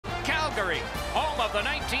Calgary, home of the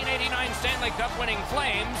 1989 Stanley Cup winning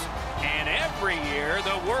Flames, and every year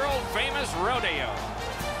the world-famous rodeo.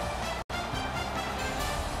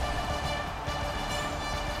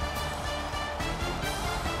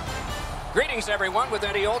 Greetings, everyone, with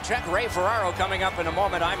Eddie Olczyk, Ray Ferraro coming up in a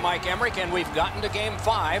moment. I'm Mike Emmerich, and we've gotten to Game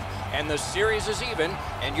 5, and the series is even,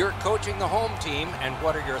 and you're coaching the home team, and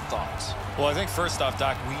what are your thoughts? Well, I think first off,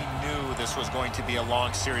 Doc, we knew this was going to be a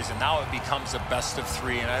long series, and now it becomes a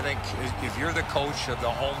best-of-3, and I think if you're the coach of the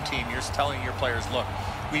home team, you're telling your players, look,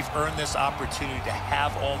 we've earned this opportunity to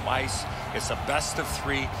have home ice. It's a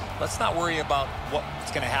best-of-3. Let's not worry about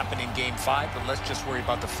what's going to happen in Game 5, but let's just worry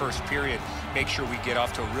about the first period. Make sure we get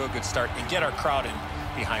off to a real good start and get our crowd in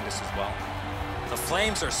behind us as well. The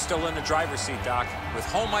Flames are still in the driver's seat, Doc. With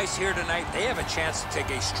home ice here tonight, they have a chance to take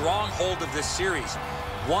a strong hold of this series.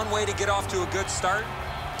 One way to get off to a good start,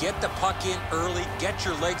 get the puck in early, get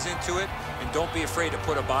your legs into it, and don't be afraid to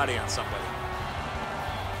put a body on somebody.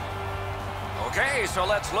 Okay, so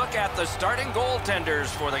let's look at the starting goaltenders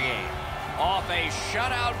for the game. Off a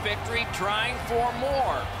shutout victory, trying for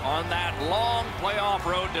more on that long playoff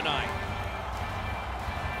road tonight.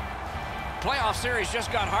 Playoff series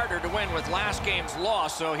just got harder to win with last game's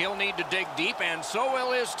loss, so he'll need to dig deep, and so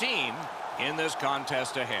will his team in this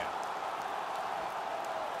contest ahead.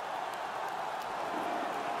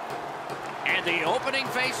 And the opening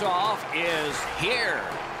face-off is here.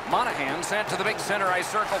 Monahan sent to the big center ice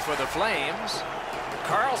circle for the Flames.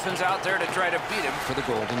 Carlson's out there to try to beat him for the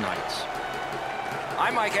Golden Knights.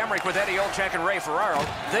 I'm Mike Emmerich with Eddie Olczyk and Ray Ferraro.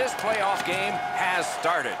 This playoff game has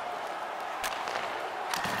started.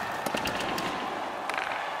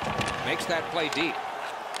 Makes that play deep.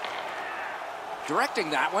 Directing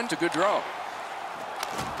that one to Gaudreau.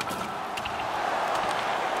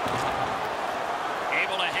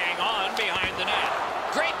 Able to hang on behind the net.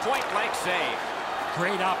 Great point-blank save.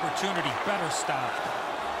 Great opportunity. Better stop.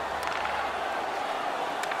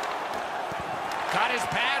 Got his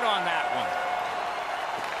pad on that one.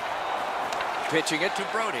 Pitching it to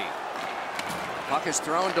Brody. Puck is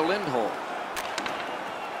thrown to Lindholm.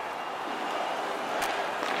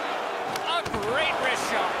 A great wrist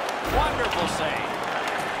shot. Wonderful save.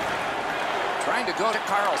 Trying to go to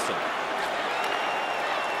Carlson.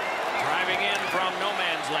 Driving in from no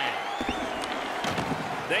man's land.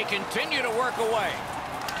 They continue to work away.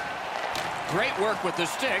 Great work with the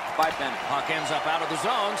stick by Bennett. Puck ends up out of the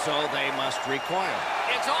zone, so they must recoil.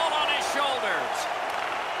 It's all on his shoulders.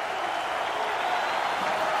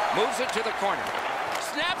 Moves it to the corner.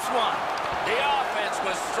 Snaps one. The offense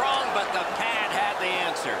was strong, but the pad had the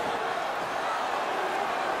answer.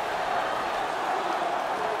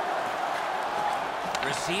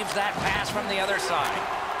 Receives that pass from the other side.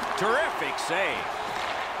 Terrific save.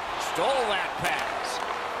 Stole that pass.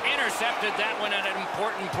 Intercepted that one at an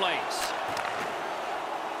important place.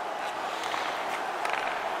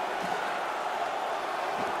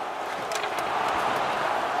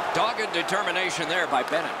 Dogged determination there by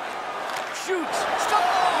Bennett. Shoots. Score!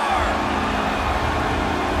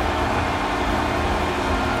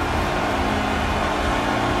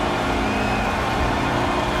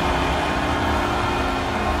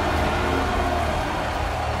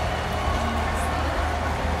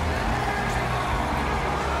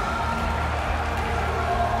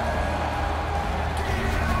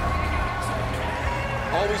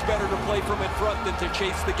 Always better to play from in front than to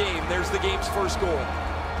chase the game. There's the game's first goal.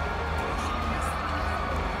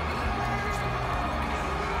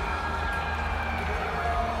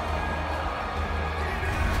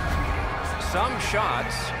 Some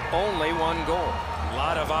shots, only one goal. A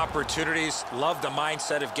lot of opportunities. Love the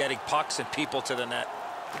mindset of getting pucks and people to the net.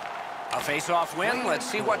 A face-off win. Let's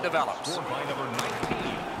see what develops.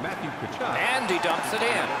 And he dumps it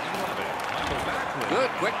in.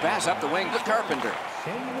 Good quick pass up the wing to Carpenter.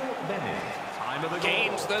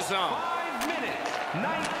 Gains the zone.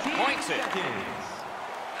 Points it.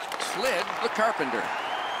 Slid to Carpenter.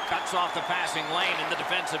 Cuts off the passing lane in the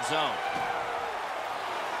defensive zone.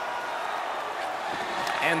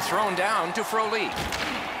 And thrown down to Frolic.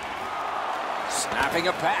 Snapping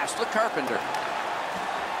a pass to Carpenter.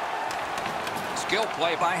 Skill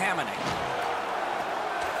play by Hamonic.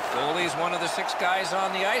 Goalie's one of the 6 guys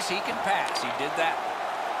on the ice. He can pass. He did that.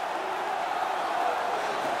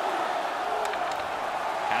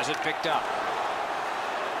 Has it picked up.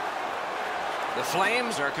 The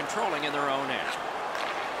Flames are controlling in their own end.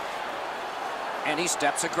 And he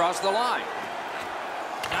steps across the line.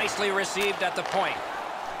 Nicely received at the point.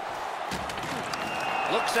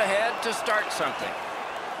 Looks ahead to start something.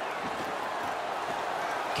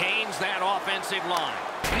 Gains that offensive line.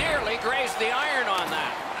 Nearly grazed the iron on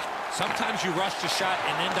that. Sometimes you rush the shot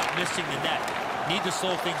and end up missing the net. Need to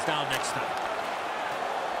slow things down next time.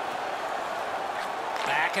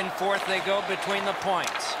 Back and forth they go between the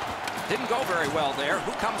points. Didn't go very well there.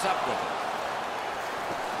 Who comes up with it?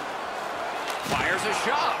 Fires a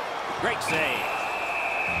shot. Great save.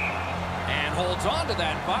 And holds on to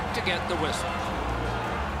that puck to get the whistle.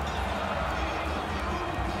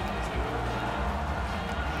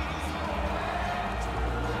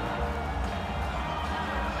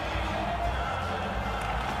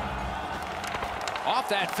 Off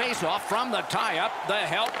that face-off from the tie-up, the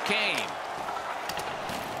help came.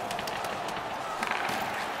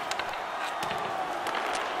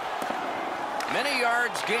 Many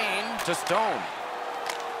yards gained to Stone.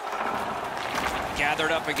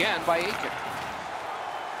 Gathered up again by Eakin.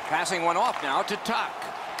 Passing one off now to Tuck.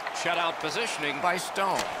 Shutout positioning by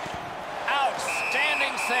Stone.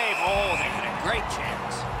 Outstanding save. Oh, they had a great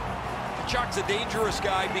chance. Chuck's a dangerous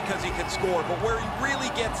guy because he can score, but where he really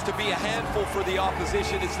gets to be a handful for the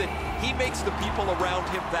opposition is that he makes the people around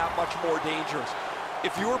him that much more dangerous.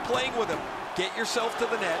 If you were playing with him, get yourself to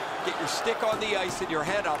the net, get your stick on the ice and your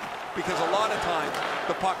head up, because a lot of times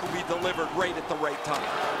the puck will be delivered right at the right time.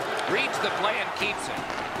 Reads the play and keeps it.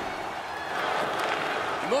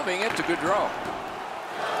 Moving it to Gaudreau.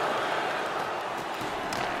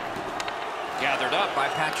 Gathered up by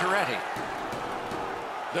Pacioretty.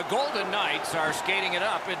 The Golden Knights are skating it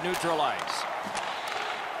up at neutral ice.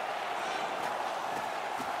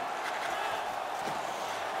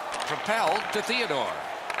 Propelled to Theodore.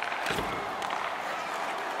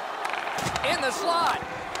 In the slot.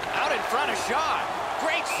 Out in front, a shot.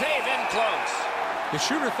 Great save in close. The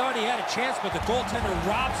shooter thought he had a chance, but the goaltender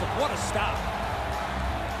robs him. What a stop.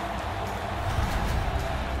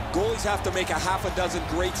 Goalies have to make a half a dozen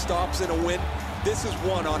great stops in a win. This is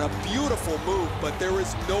one on a beautiful move, but there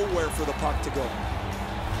is nowhere for the puck to go.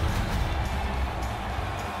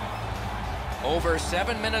 Over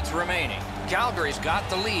 7 minutes remaining. Calgary's got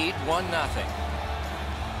the lead, 1-0.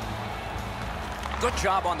 Good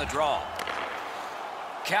job on the draw.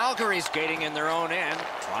 Calgary skating in their own end,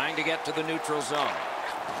 trying to get to the neutral zone.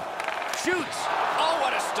 Shoots! Oh,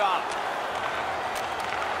 what a stop!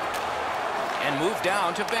 And move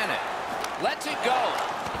down to Bennett. Lets it go.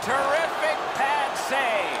 Terrific pad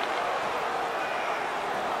save.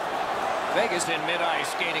 Vegas in mid-ice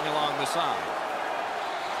skating along the side.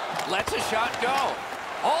 Lets a shot go.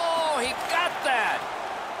 Oh, he got that!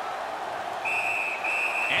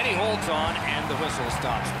 And he holds on, and the whistle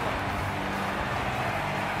stops play.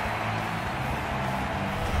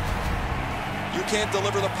 You can't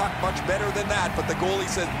deliver the puck much better than that, but the goalie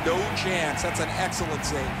says no chance. That's an excellent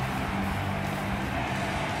save.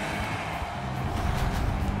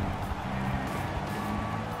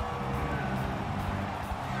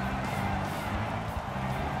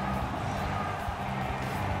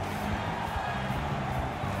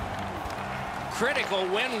 Critical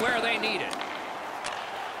win where they need it.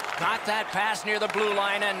 Got that pass near the blue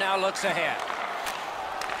line and now looks ahead.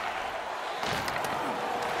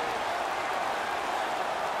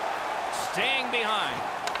 Staying behind.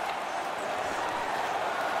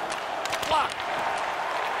 Block.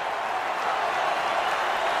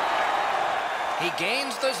 He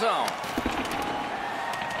gains the zone.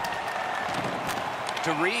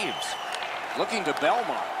 To Reeves. Looking to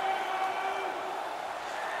Belmont.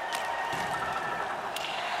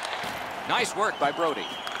 Nice work by Brody.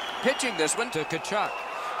 Pitching this one to Tkachuk.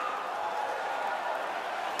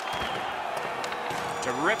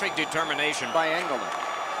 Terrific determination by Engelland.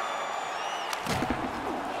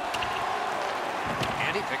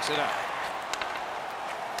 And he picks it up.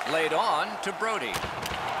 Laid on to Brody.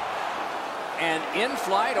 And in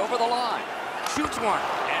flight over the line. Shoots one.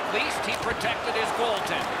 At least he protected his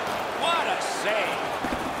goaltender. What a save.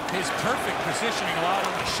 His perfect positioning allowed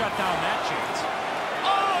him to shut down that chance.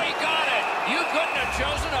 Oh, he got it. You couldn't have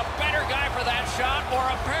chosen a better guy for that shot, or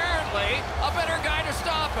apparently a better guy to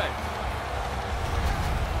stop it.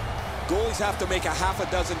 Goalies have to make a half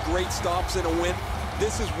a dozen great stops in a win.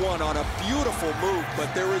 This is one on a beautiful move,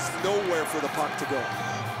 but there is nowhere for the puck to go.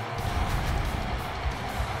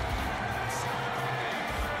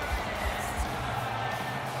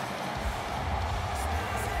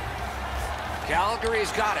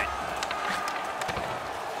 Calgary's got it.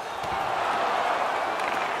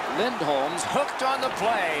 Lindholm's hooked on the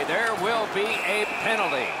play. There will be a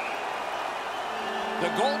penalty. The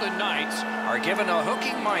Golden Knights are given a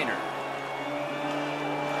hooking minor.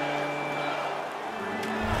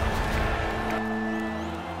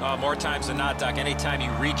 More times than not, Doc, anytime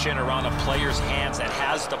you reach in around a player's hands that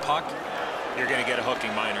has the puck, you're going to get a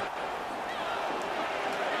hooking minor.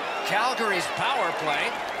 Calgary's power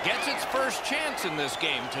play gets its first chance in this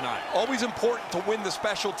game tonight. Always important to win the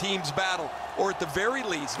special teams battle, or at the very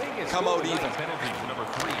least, come out even.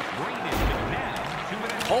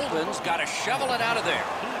 Holden's got to shovel it out of there.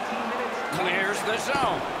 Clears the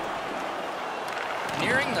zone.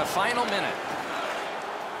 Nearing the final minute.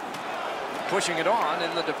 Pushing it on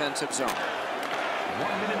in the defensive zone.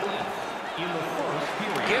 1 minute left in the first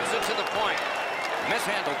period. Gives it to the point.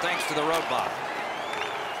 Mishandled thanks to the roadblock.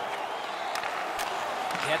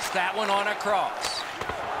 Gets that one on across.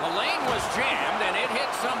 The lane was jammed and it hit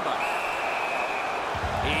somebody.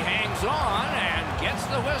 He hangs on and gets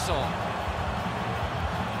the whistle.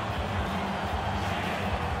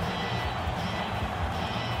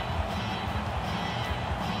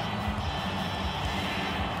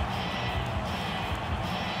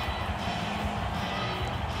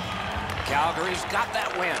 Calgary's got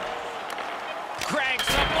that win. Cranks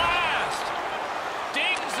a blast.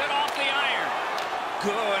 Dings it off the iron.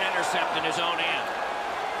 Good intercept in his own end.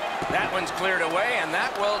 That one's cleared away, and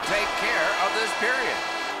that will take care of this period.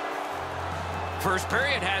 First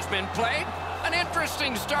period has been played. An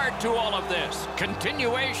interesting start to all of this.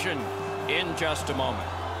 Continuation in just a moment.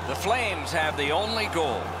 The Flames have the only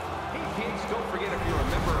goal. Hey kids, don't forget if you're a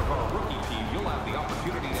member of our rookie team, you'll have the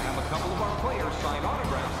opportunity to have a couple of our players sign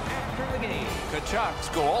autographs after the game. Kachuk's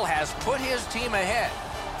goal has put his team ahead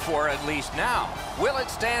for at least now. Will it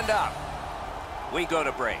stand up? We go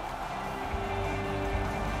to break.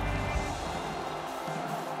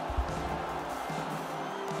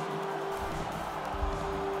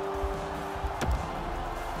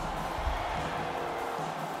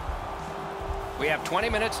 We have 20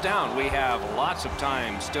 minutes down. We have lots of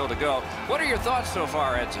time still to go. What are your thoughts so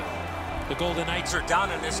far, Edzo? The Golden Knights are down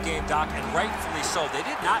in this game, Doc, and rightfully so. They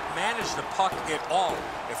did not manage the puck at all.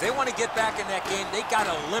 If they want to get back in that game, they got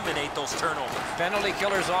to eliminate those turnovers. Penalty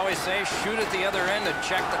killers always say shoot at the other end and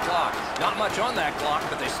check the clock. Not much on that clock,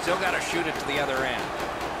 but they still got to shoot it to the other end.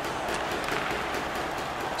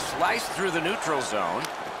 Sliced through the neutral zone.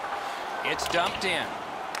 It's dumped in.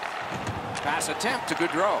 Pass attempt to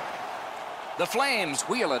Gaudreau. The Flames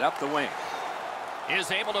wheel it up the wing.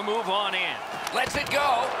 Is able to move on in. Lets it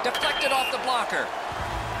go. Deflected off the blocker.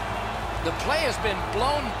 The play has been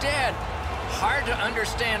blown dead. Hard to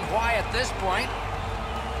understand why at this point.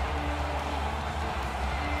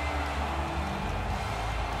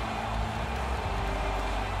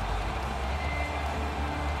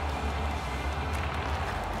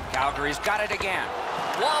 Calgary's got it again.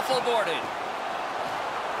 Waffle boarded.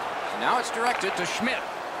 Now it's directed to Schmidt.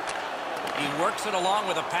 He works it along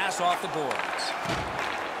with a pass off the boards.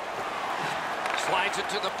 Slides it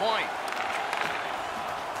to the point.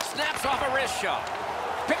 Snaps off a wrist shot.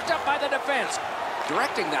 Picked up by the defense.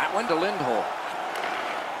 Directing that one to Lindholm.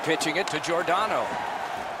 Pitching it to Giordano.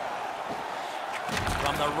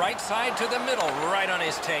 From the right side to the middle, right on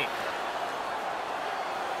his tape.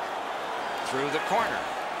 Through the corner.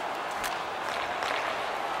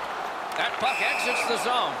 That puck exits the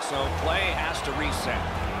zone, so play has to reset.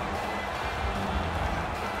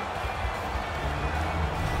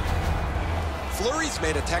 Fleury's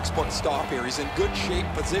made a textbook stop here. He's in good shape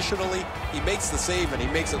positionally. He makes the save, and he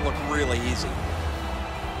makes it look really easy.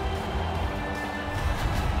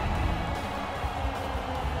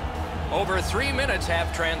 Over 3 minutes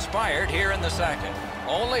have transpired here in the second.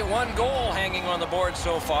 Only one goal hanging on the board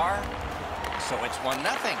so far, so it's 1-0.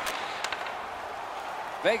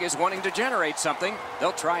 Vegas wanting to generate something.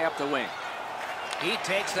 They'll try up the wing. He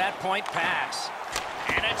takes that point pass.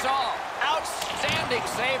 And it's all. Outstanding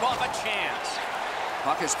save off a chance.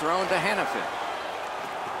 Puck is thrown to Hannafin.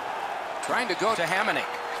 Trying to go to Hamonic.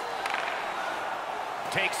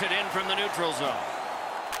 Takes it in from the neutral zone.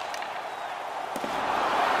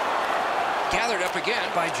 Gathered up again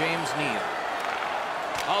by James Neal.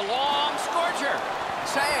 A long scorcher.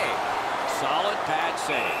 Save. Solid pad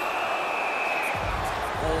save.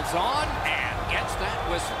 Holds on and gets that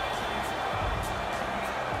whistle.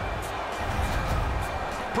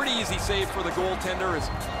 Pretty easy save for the goaltender as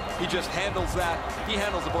he just handles that. He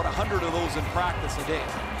handles about 100 of those in practice a day.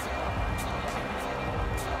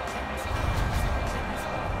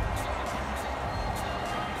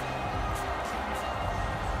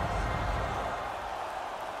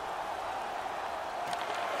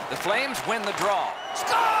 The Flames win the draw.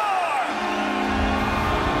 Score!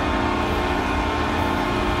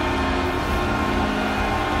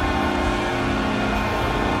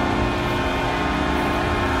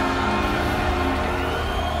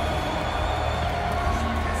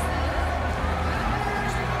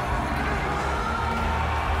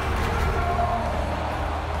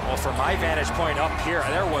 from my vantage point up here,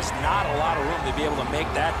 there was not a lot of room to be able to make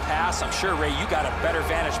that pass. I'm sure, Ray, you got a better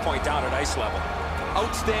vantage point down at ice level.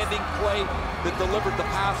 Outstanding play that delivered the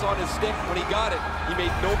pass on his stick. When he got it, he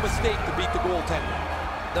made no mistake to beat the goaltender.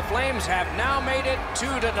 The Flames have now made it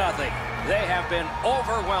 2-0. They have been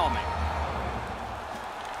overwhelming.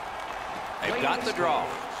 They've got the draw.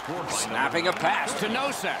 Snapping a pass to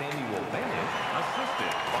Nosek.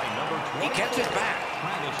 He gets it back.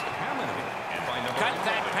 Cut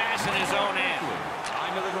that pass in his own end.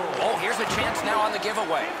 Oh, here's a chance now on the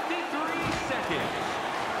giveaway.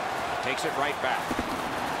 Takes it right back.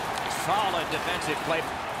 Solid defensive play.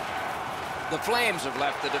 The Flames have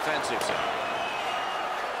left the defensive zone.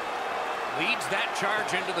 Leads that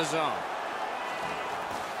charge into the zone.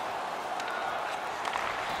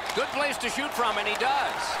 Good place to shoot from, and he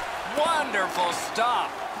does. Wonderful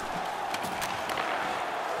stop.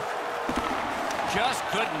 Just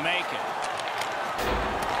couldn't make it.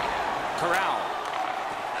 Corral.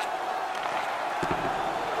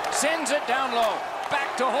 Sends it down low.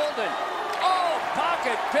 Back to Holden. Oh,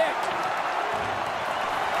 pocket picked.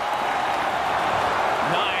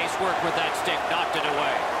 Nice work with that stick. Knocked it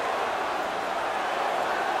away.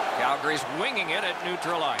 Calgary's winging it at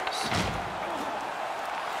neutral ice.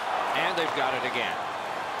 And they've got it again.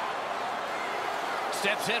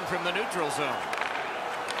 Steps in from the neutral zone.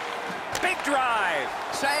 Big drive.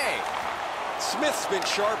 Save. Smith's been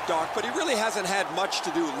sharp, Doc, but he really hasn't had much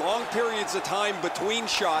to do. Long periods of time between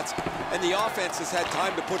shots, and the offense has had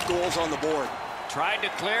time to put goals on the board. Tried to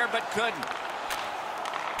clear, but couldn't.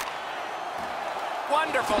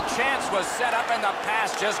 Wonderful chance was set up, and the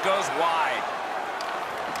pass just goes wide.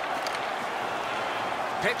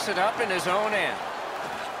 Picks it up in his own end.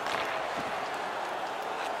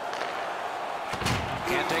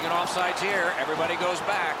 Can't take an offsides here. Everybody goes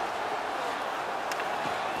back.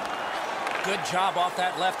 Good job off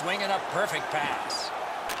that left wing and a perfect pass.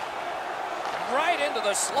 Right into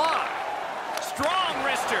the slot. Strong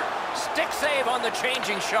wrister. Stick save on the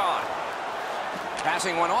changing shot.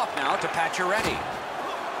 Passing one off now to Pacioretty.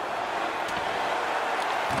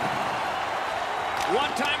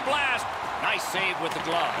 One-time blast. Nice save with the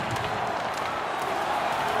glove.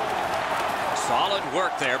 Solid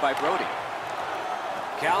work there by Brody.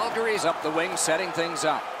 Calgary's up the wing, setting things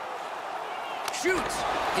up. Shoots.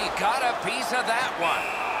 He got a piece of that one.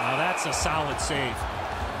 Now that's a solid save.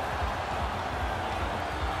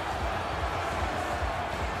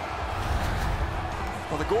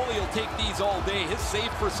 Well, the goalie will take these all day. His save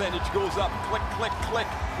percentage goes up. Click, click, click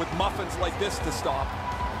with muffins like this to stop.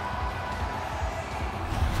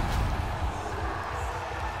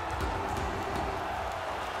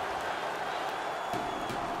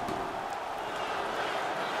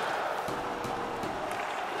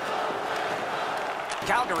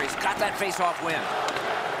 Calgary's got that face-off win.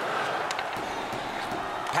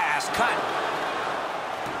 Pass cut.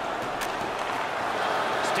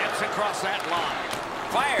 Steps across that line.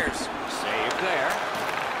 Fires. Saved there.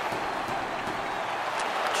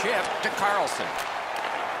 Chip to Carlson.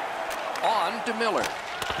 On to Miller.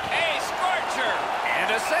 A scorcher.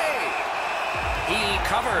 And a save. He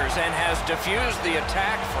covers and has diffused the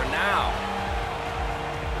attack for now.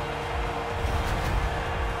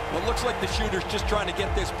 Well, it looks like the shooter's just trying to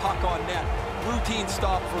get this puck on net. Routine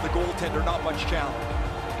stop for the goaltender, not much challenge.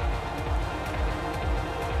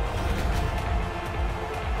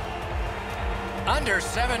 Under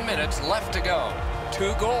 7 minutes left to go.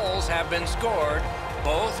 2 goals have been scored,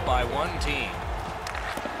 both by one team.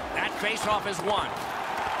 That faceoff is won.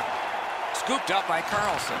 Scooped up by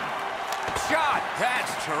Carlson. Shot!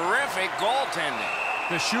 That's terrific goaltending.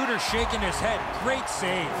 The shooter shaking his head. Great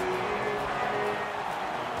save.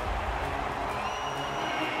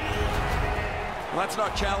 Well, that's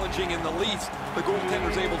not challenging in the least. The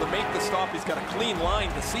goaltender's able to make the stop. He's got a clean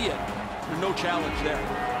line to see it. There's no challenge there.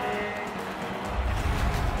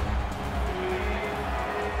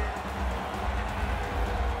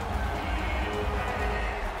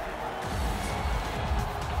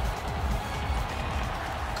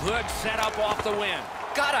 Good setup off the win.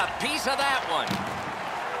 Got a piece of that one.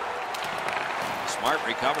 Smart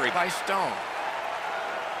recovery by Stone.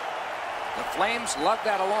 The Flames lug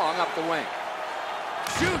that along up the wing.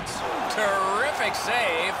 Shoots. Terrific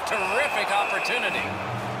save. Terrific opportunity.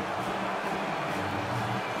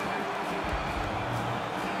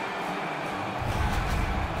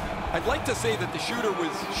 I'd like to say that the shooter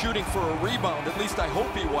was shooting for a rebound. At least I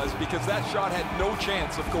hope he was, because that shot had no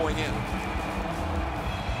chance of going in.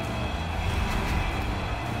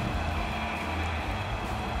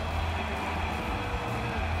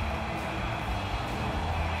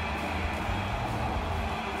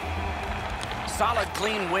 solid,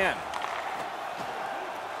 clean win.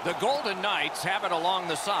 The Golden Knights have it along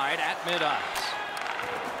the side at mid-ice.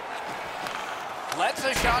 Lets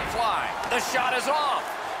the shot fly. The shot is off.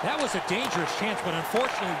 That was a dangerous chance, but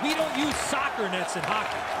unfortunately, we don't use soccer nets in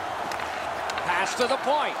hockey. Pass to the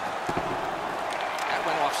point. That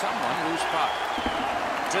went off someone. Loose puck.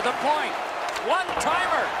 To the point.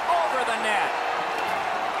 One-timer over the net.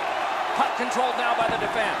 Puck controlled now by the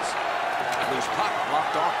defense. Loose puck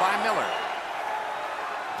blocked off by Miller.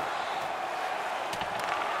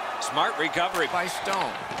 Smart recovery by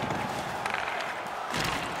Stone.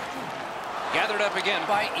 Gathered up again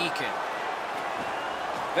by Eakin.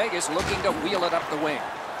 Vegas looking to wheel it up the wing.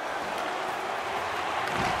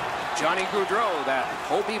 Johnny Gaudreau, that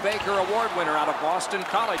Hobey Baker Award winner out of Boston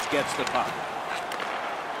College, gets the puck.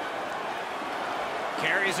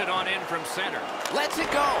 Carries it on in from center. Lets it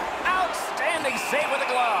go. Outstanding save with a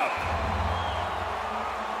glove.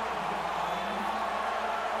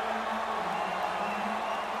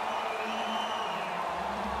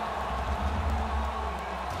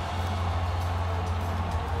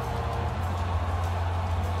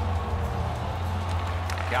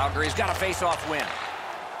 Calgary's got a face-off win.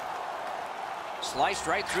 Sliced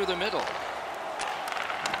right through the middle.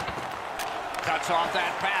 Cuts off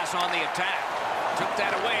that pass on the attack. Took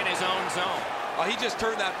that away in his own zone. He just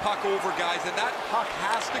turned that puck over, guys, and that puck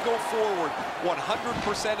has to go forward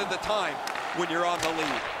 100% of the time when you're on the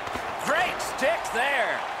lead. Great stick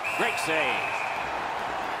there. Great save.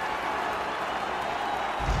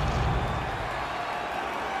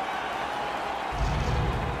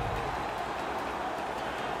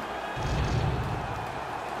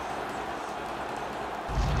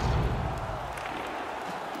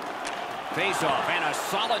 Face-off and a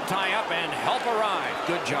solid tie-up and help arrive.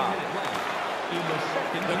 Good job.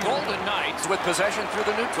 The Golden Knights with possession through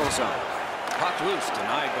the neutral zone. Puck loose,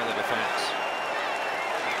 denied by the defense.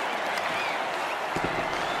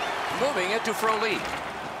 Moving it to Froli.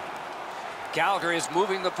 Calgary is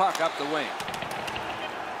moving the puck up the wing.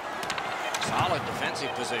 Solid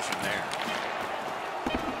defensive position there.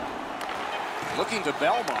 Looking to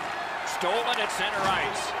Belmont. Stolen at center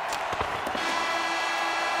ice.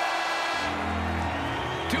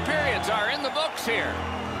 2 periods are in the books here.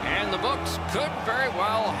 And the books could very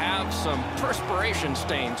well have some perspiration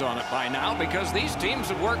stains on it by now because these teams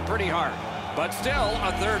have worked pretty hard. But still,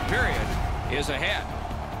 a 3rd period is ahead.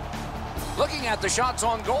 Looking at the shots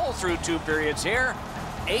on goal through 2 periods here,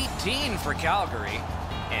 18 for Calgary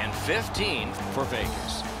and 15 for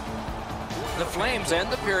Vegas. The Flames end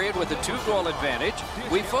the period with a 2-goal advantage.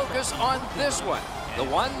 We focus on this one, the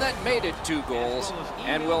one that made it 2 goals,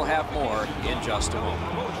 and we'll have more in just a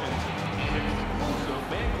moment.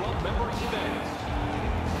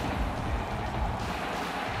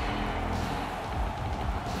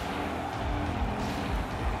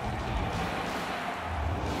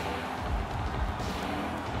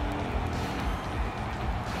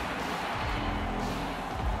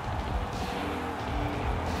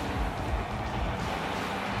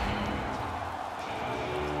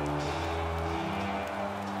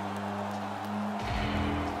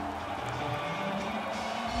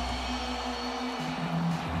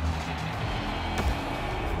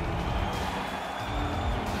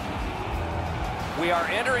 We are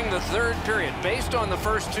entering the 3rd period. Based on the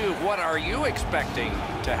first 2, what are you expecting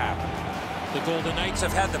to happen? The Golden Knights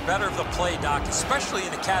have had the better of the play, Doc, especially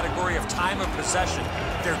in the category of time of possession.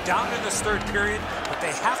 They're down in this 3rd period, but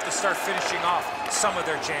they have to start finishing off some of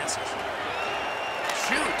their chances.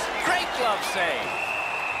 Shoots. Great glove save.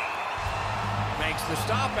 Makes the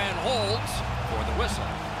stop and holds for the whistle.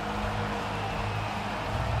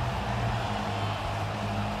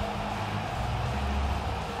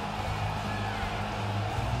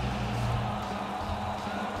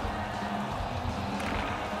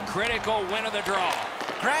 Critical win of the draw.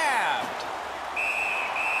 Grabbed.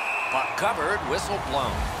 Puck covered, whistle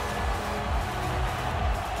blown.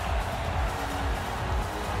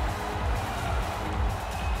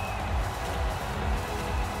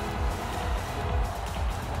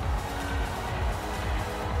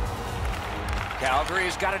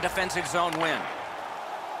 Calgary's got a defensive zone win.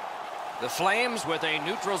 The Flames with a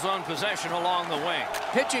neutral zone possession along the wing.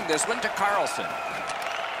 Pitching this one to Carlson.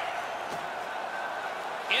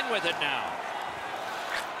 In with it now.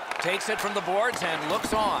 Takes it from the boards and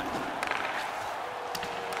looks on.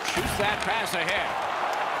 Shoots that pass ahead.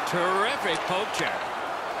 Terrific poke check.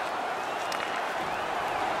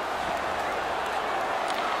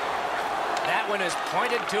 That one is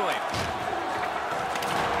pointed to him.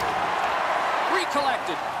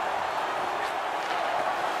 Recollected.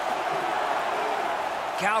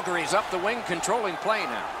 Calgary's up the wing, controlling play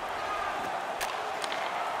now.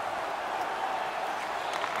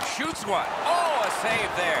 shoots one. Oh, a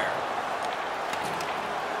save there.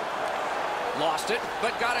 Lost it,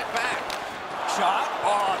 but got it back. Shot.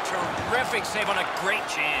 Oh, terrific save on a great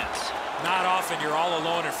chance. Not often you're all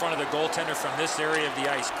alone in front of the goaltender from this area of the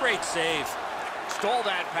ice. Great save. Stole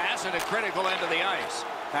that pass at a critical end of the ice.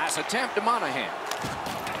 Pass attempt to Monahan.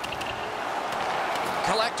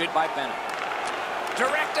 Collected by Bennett.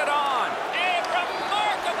 Directed on. A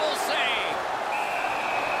remarkable save.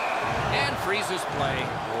 And freezes play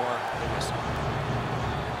for the whistle.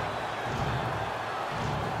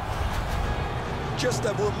 Just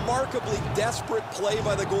a remarkably desperate play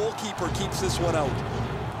by the goalkeeper keeps this one out.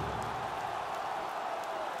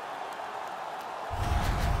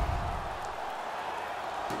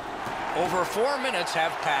 Over 4 minutes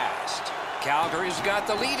have passed. Calgary's got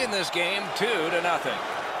the lead in this game, 2-0.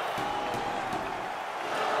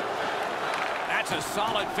 That's a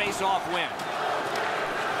solid face-off win.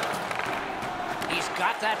 He's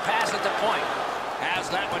got that pass at the point. Has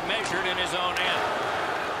that one measured in his own end.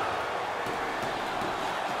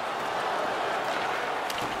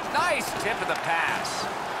 Nice tip of the pass.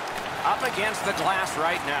 Up against the glass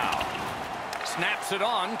right now. Snaps it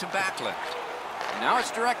on to Backlund. Now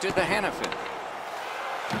it's directed to Hannafin.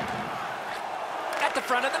 At the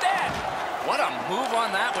front of the net. What a move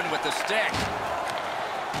on that one with the stick.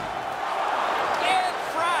 In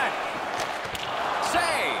front.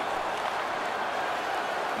 Save.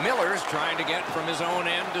 Miller's trying to get from his own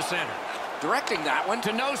end to center. Directing that one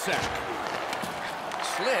to Nosek.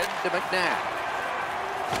 Slid to McNabb.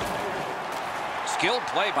 Skilled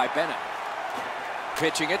play by Bennett.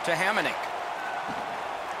 Pitching it to Hamonic.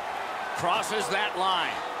 Crosses that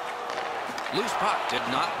line. Loose puck did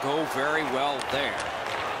not go very well there.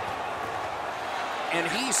 And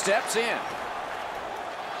he steps in.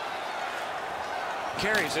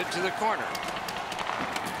 Carries it to the corner.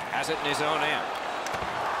 Has it in his own end.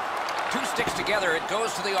 2 sticks together, it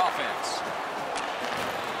goes to the offense.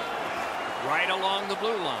 Right along the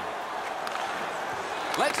blue line.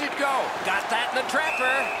 Lets it go. Got that in the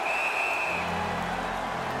trapper.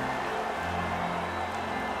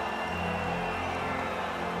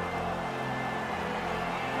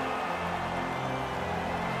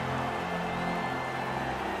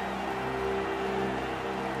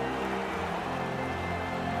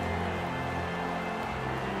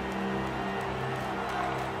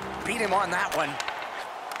 Beat him on that one.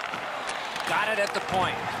 Got it at the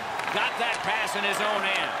point. Got that pass in his own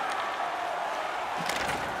end.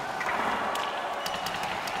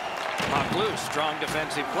 Puck loose. Strong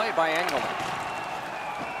defensive play by Engelman.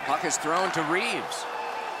 Puck is thrown to Reeves.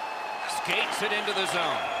 Skates it into the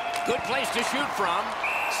zone. Good place to shoot from.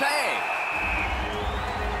 Save.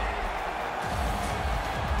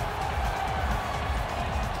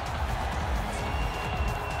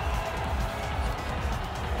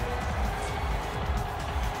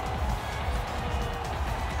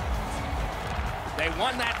 They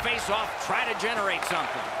won that face-off. Try to generate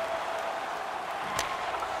something.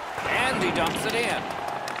 And he dumps it in.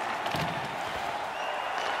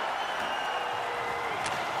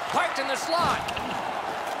 Parked in the slot.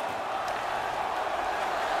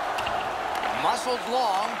 Muscled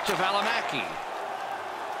long to Valimaki.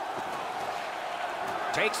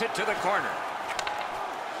 Takes it to the corner.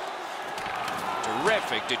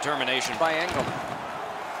 Terrific determination by Engelman.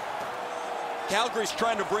 Calgary's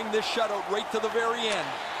trying to bring this shutout right to the very end.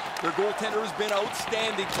 Their goaltender has been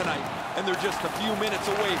outstanding tonight, and they're just a few minutes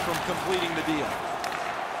away from completing the deal.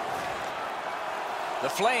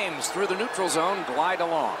 The Flames through the neutral zone glide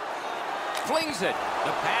along. Flings it.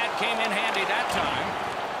 The pad came in handy that time.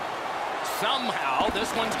 Somehow this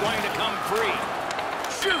one's going to come free.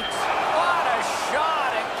 Shoots. What a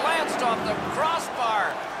shot. It glanced off the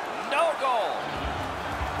crossbar. No goal.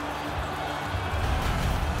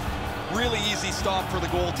 Really easy stop for the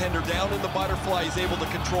goaltender. Down in the butterfly, he's able to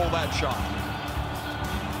control that shot.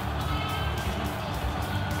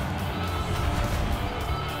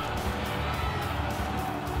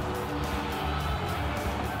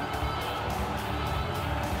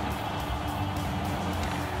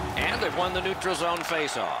 And they've won the neutral zone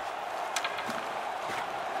faceoff.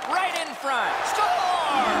 Right in front.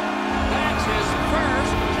 Score! That's his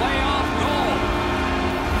first playoff goal.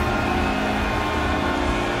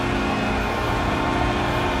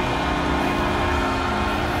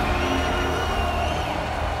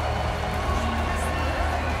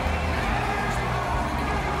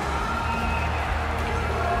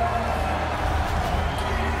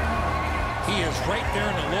 Right there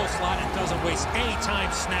in the low slot and doesn't waste any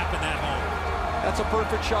time snapping that home. That's a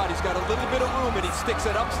perfect shot. He's got a little bit of room and he sticks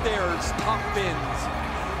it upstairs, top bins.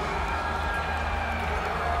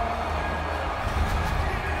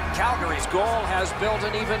 Calgary's goal has built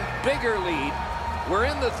an even bigger lead. We're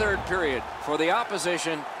in the third period. For the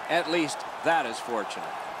opposition, at least that is fortunate.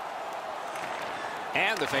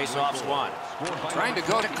 And the faceoff's won. Trying to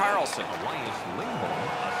go to Carlson.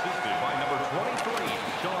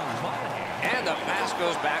 And the pass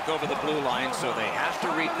goes back over the blue line, so they have to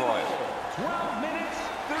recoil. 12 minutes,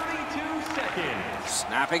 32 seconds.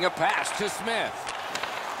 Snapping a pass to Smith.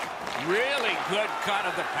 Really good cut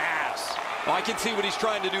of the pass. Well, I can see what he's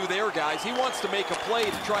trying to do there, guys. He wants to make a play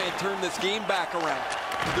to try and turn this game back around.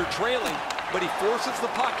 They're trailing, but he forces the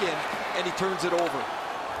puck in, and he turns it over.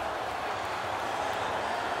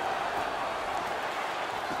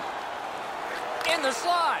 In the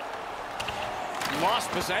slot. Lost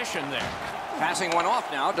possession there. Passing one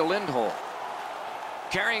off now to Lindholm.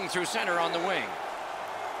 Carrying through center on the wing.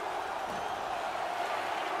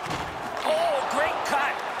 Oh, great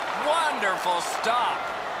cut. Wonderful stop.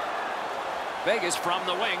 Vegas from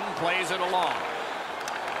the wing plays it along.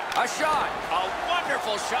 A shot. A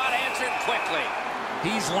wonderful shot answered quickly.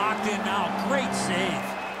 He's locked in now. Great save.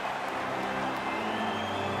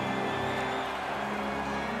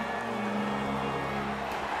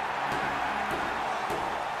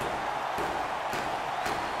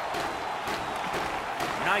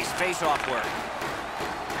 Nice face-off work.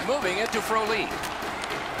 Moving it to Frolik.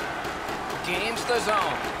 Gains the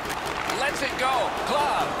zone. Lets it go.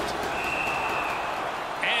 Gloved.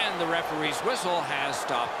 And the referee's whistle has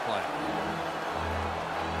stopped play.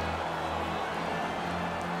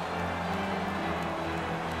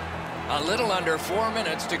 A little under 4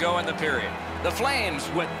 minutes to go in the period. The Flames,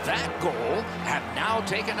 with that goal, have now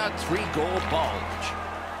taken a 3-goal bulge.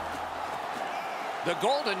 The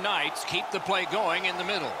Golden Knights keep the play going in the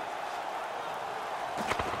middle.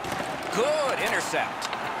 Good intercept.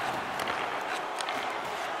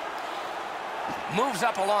 Moves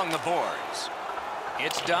up along the boards.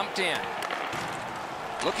 It's dumped in.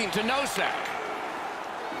 Looking to Nosek.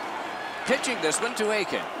 Pitching this one to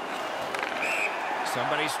Aiken.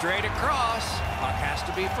 Somebody straight across. Puck has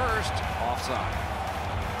to be first. Offside.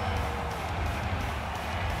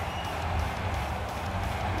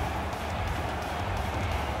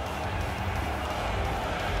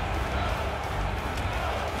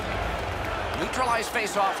 Neutralized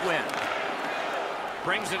face-off win.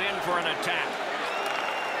 Brings it in for an attack.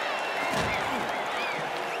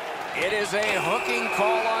 It is a hooking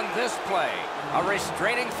call on this play. A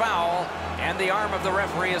restraining foul, and the arm of the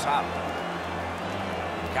referee is out.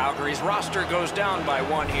 Calgary's roster goes down by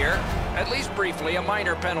 1 here. At least briefly, a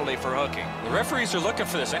minor penalty for hooking. The referees are looking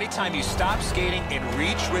for this. Anytime you stop skating and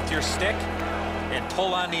reach with your stick and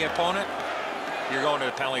pull on the opponent, you're going to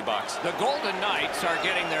the penalty box. The Golden Knights are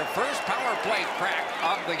getting their first power play crack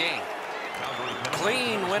of the game.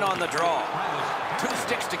 Clean win on the draw. 2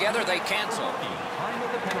 sticks together, they cancel.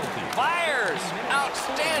 Fires!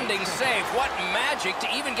 Outstanding save. What magic to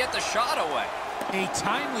even get the shot away. A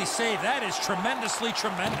timely save. That is tremendously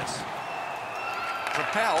tremendous.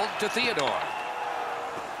 Propelled to Theodore.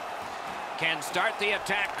 Can start the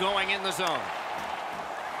attack going in the zone.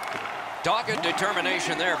 Dogged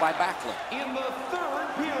determination there by Backlund. In the third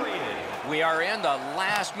period. We are in the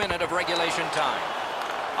last minute of regulation time.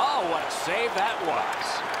 Oh, what a save that was.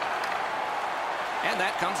 And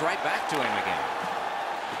that comes right back to him again.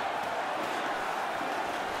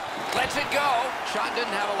 Lets it go. Shot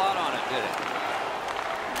didn't have a lot on it, did it?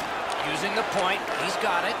 Using the point. He's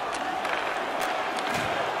got it.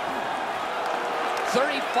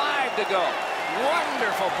 35 to go.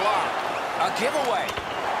 Wonderful block. A giveaway.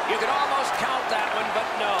 You could almost count that one, but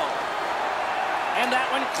no. And that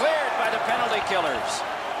one cleared by the penalty killers.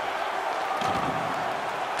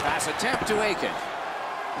 Pass attempt to Aiken.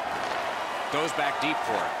 Goes back deep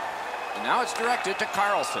for it. And now it's directed to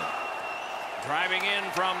Carlson. Driving in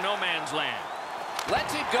from no man's land.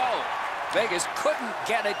 Lets it go. Vegas couldn't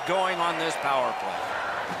get it going on this power play.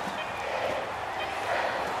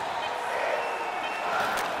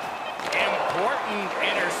 Important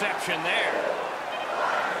interception there.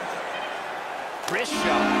 Chris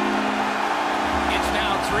Shaw. It's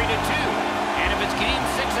now 3-2. And if it's game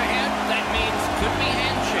 6 ahead, that means could be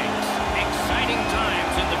handshakes. Exciting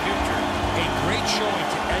times in the future. A great showing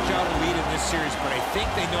to edge out a lead in this series, but I think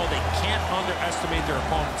they know they can't underestimate their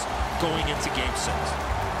opponents going into game 6.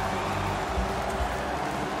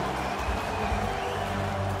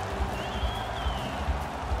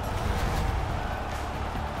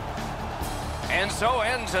 And so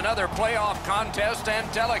ends another playoff contest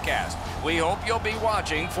and telecast. We hope you'll be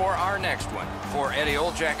watching for our next one. For Eddie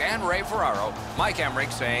Olczyk and Ray Ferraro, Mike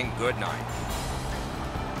Emmerich saying good night.